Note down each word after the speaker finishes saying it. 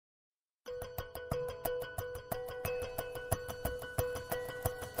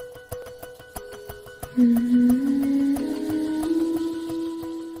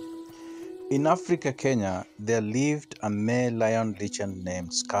In Africa, Kenya, there lived a male lion legend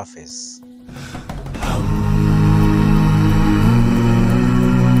named Scarface.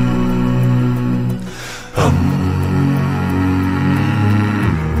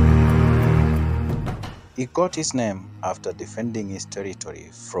 He got his name after defending his territory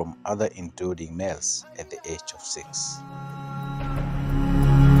from other intruding males at the age of 6.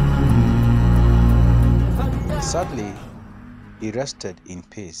 Sadly, he rested in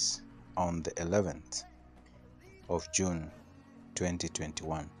peace on the 11th of June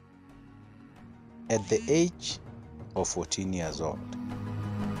 2021 at the age of 14 years old.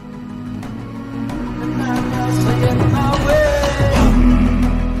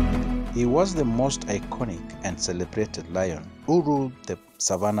 He was the most iconic and celebrated lion who ruled the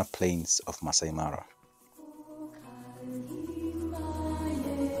savanna plains of Masai Mara.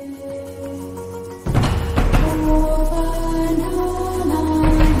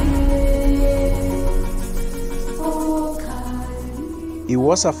 He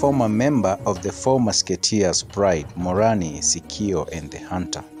was a former member of the Four Musketeers Pride, Morani, Sikio, and the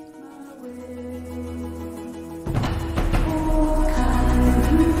Hunter.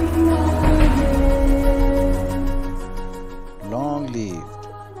 Long-lived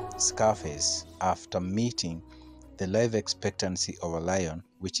Scarface after meeting the life expectancy of a lion,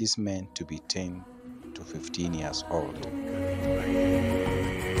 which is meant to be 10 to 15 years old.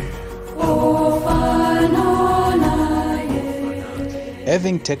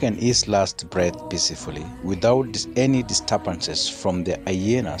 Having taken his last breath peacefully, without any disturbances from the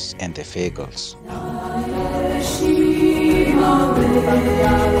hyenas and the fagels.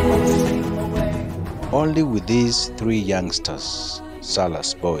 Only with these 3 youngsters,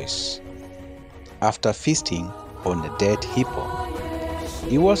 Salah's boys. After feasting on a dead hippo,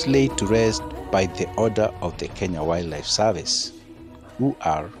 he was laid to rest by the order of the Kenya Wildlife Service, who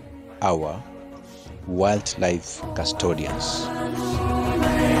are our wildlife custodians.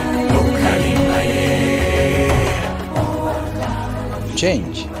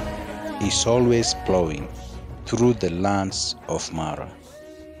 Change is always plowing through the lands of Mara,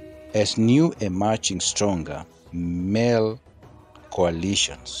 as new emerging stronger male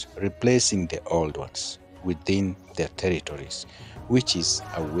coalitions replacing the old ones within their territories, which is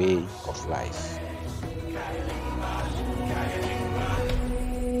a way of life.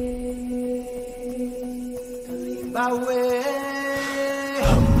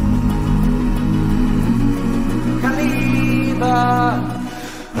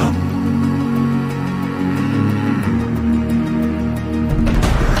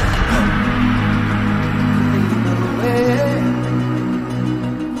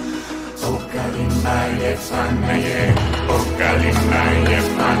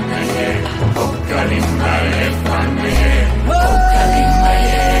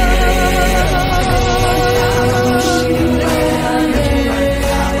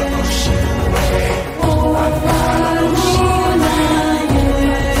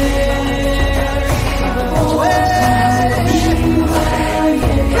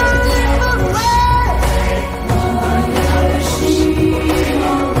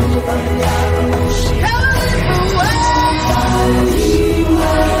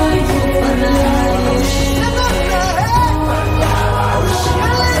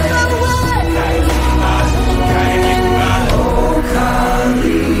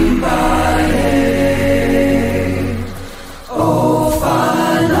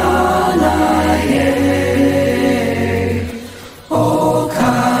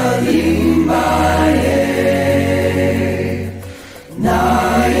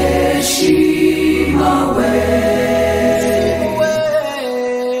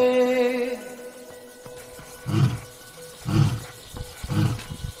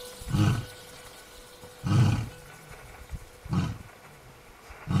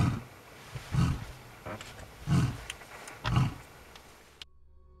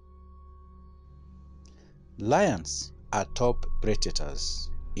 Lions are top predators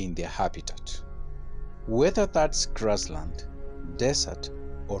in their habitat, whether that's grassland, desert,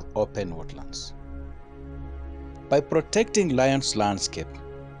 or open woodlands. By protecting lions' landscape,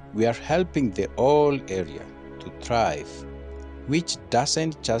 we are helping the whole area to thrive, which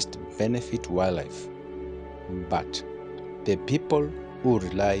doesn't just benefit wildlife, but the people who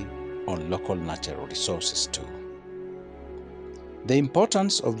rely on local natural resources too. The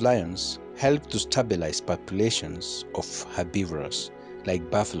importance of lions help to stabilize populations of herbivores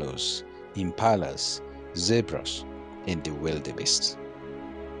like buffaloes, impalas, zebras, and the wildebeest.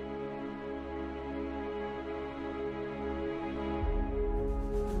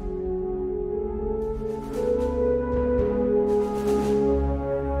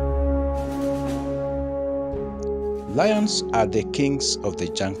 Lions are the kings of the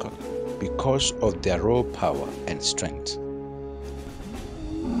jungle because of their raw power and strength.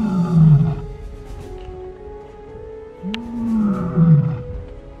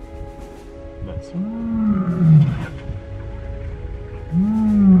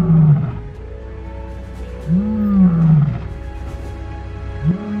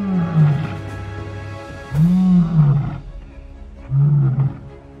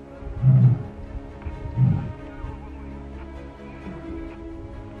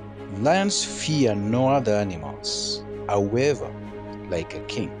 Lions fear no other animals. However, like a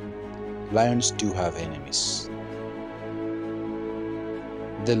king, lions do have enemies.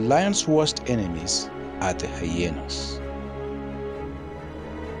 The lion's worst enemies are the hyenas.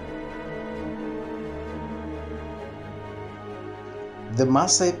 The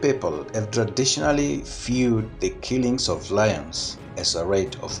Masai people have traditionally viewed the killings of lions as a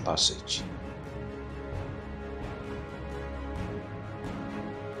rite of passage.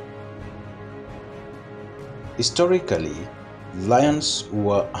 Historically, lions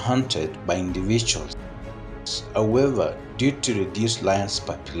were hunted by individuals. However, due to reduced lions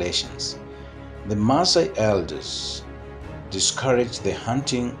populations, the Masai elders discouraged the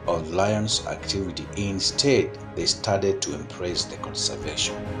hunting of lions activity. Instead, they started to embrace the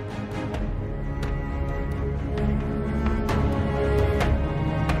conservation.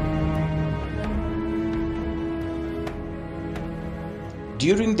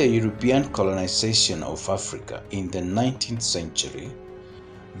 During the European colonization of Africa in the 19th century,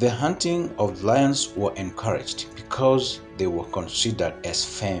 the hunting of lions were encouraged because they were considered as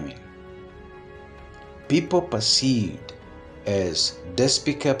famine. People perceived as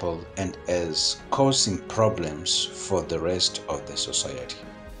despicable and as causing problems for the rest of the society.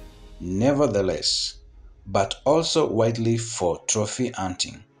 Nevertheless, but also widely for trophy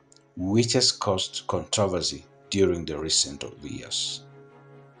hunting, which has caused controversy during the recent years.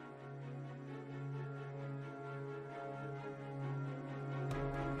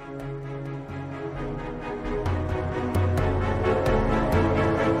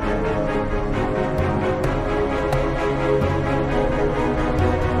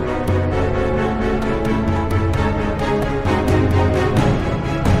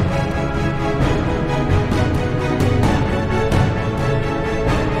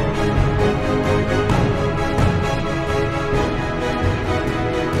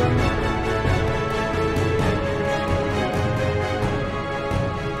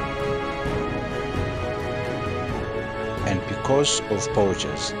 And because of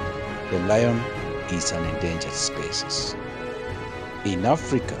poachers, the lion is an endangered species. In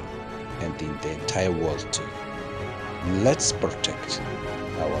Africa and in the entire world too. Let's protect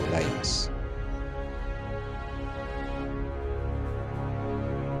our lions.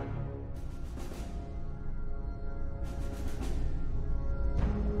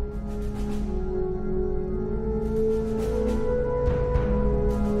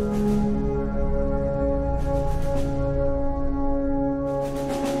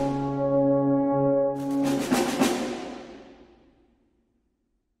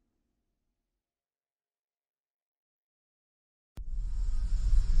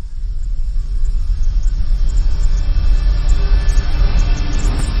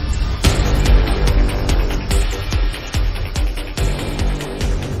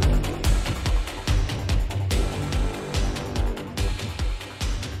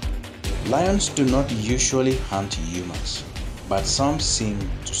 Lions do not usually hunt humans, but some seem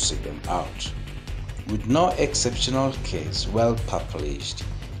to seek them out. With no exceptional case well published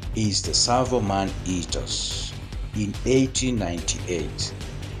is the Tsavo man-eaters in 1898,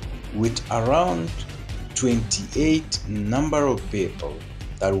 with around 28 number of people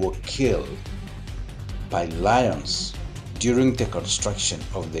that were killed by lions during the construction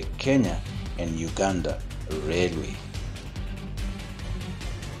of the Kenya and Uganda railway.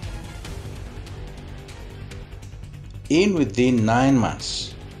 Within 9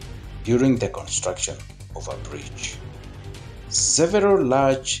 months, during the construction of a bridge, several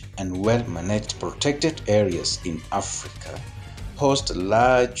large and well-managed protected areas in Africa host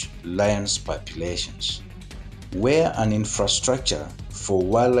large lions populations, where an infrastructure for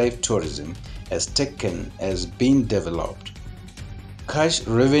wildlife tourism has been developed. Cash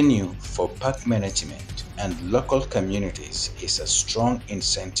revenue for park management and local communities is a strong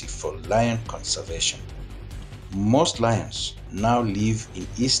incentive for lion conservation. Most lions now live in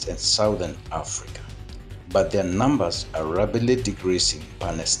East and Southern Africa, but their numbers are rapidly decreasing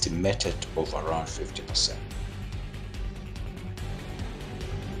by an estimated of around 50%.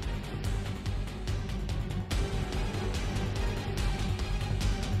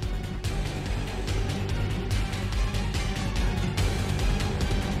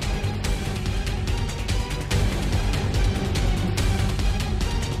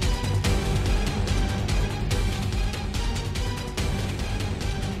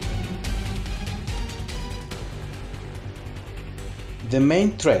 The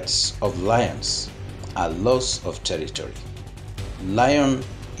main threats of lions are loss of territory,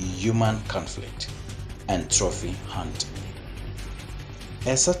 lion-human conflict, and trophy hunting.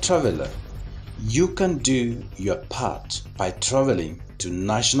 As a traveler, you can do your part by traveling to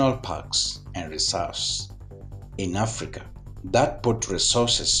national parks and reserves in Africa that put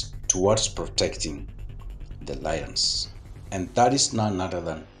resources towards protecting the lions. And that is none other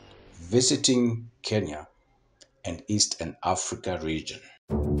than visiting Kenya and Eastern Africa region.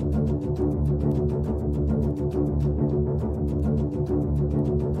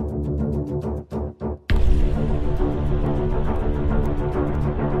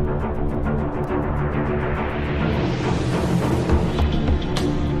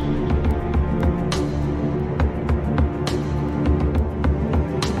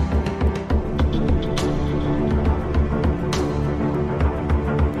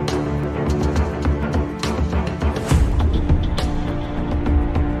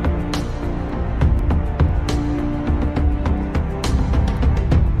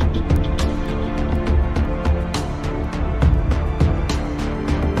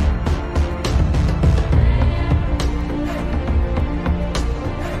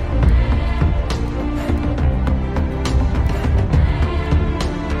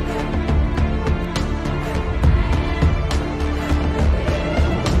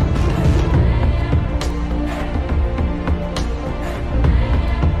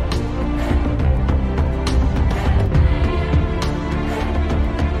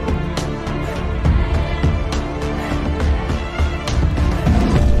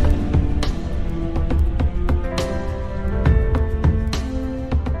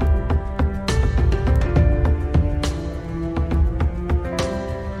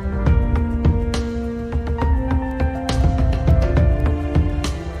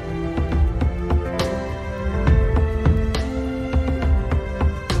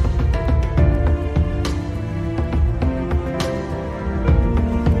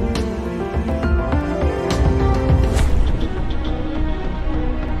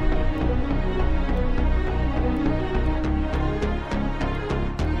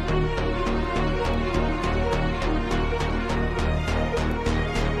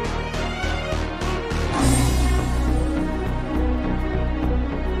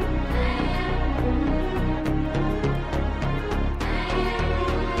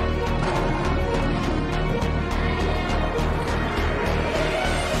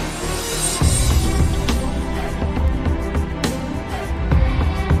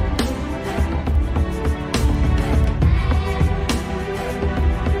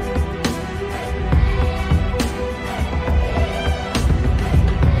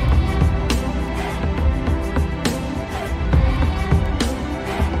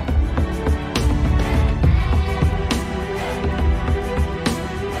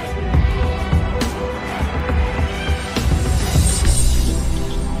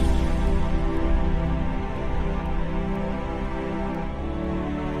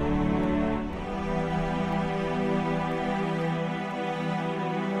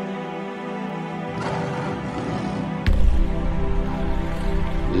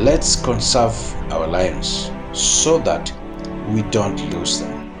 Let's conserve our lions so that we don't lose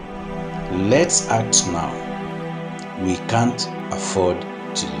them. Let's act now. We can't afford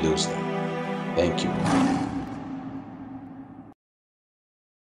to lose them. Thank you.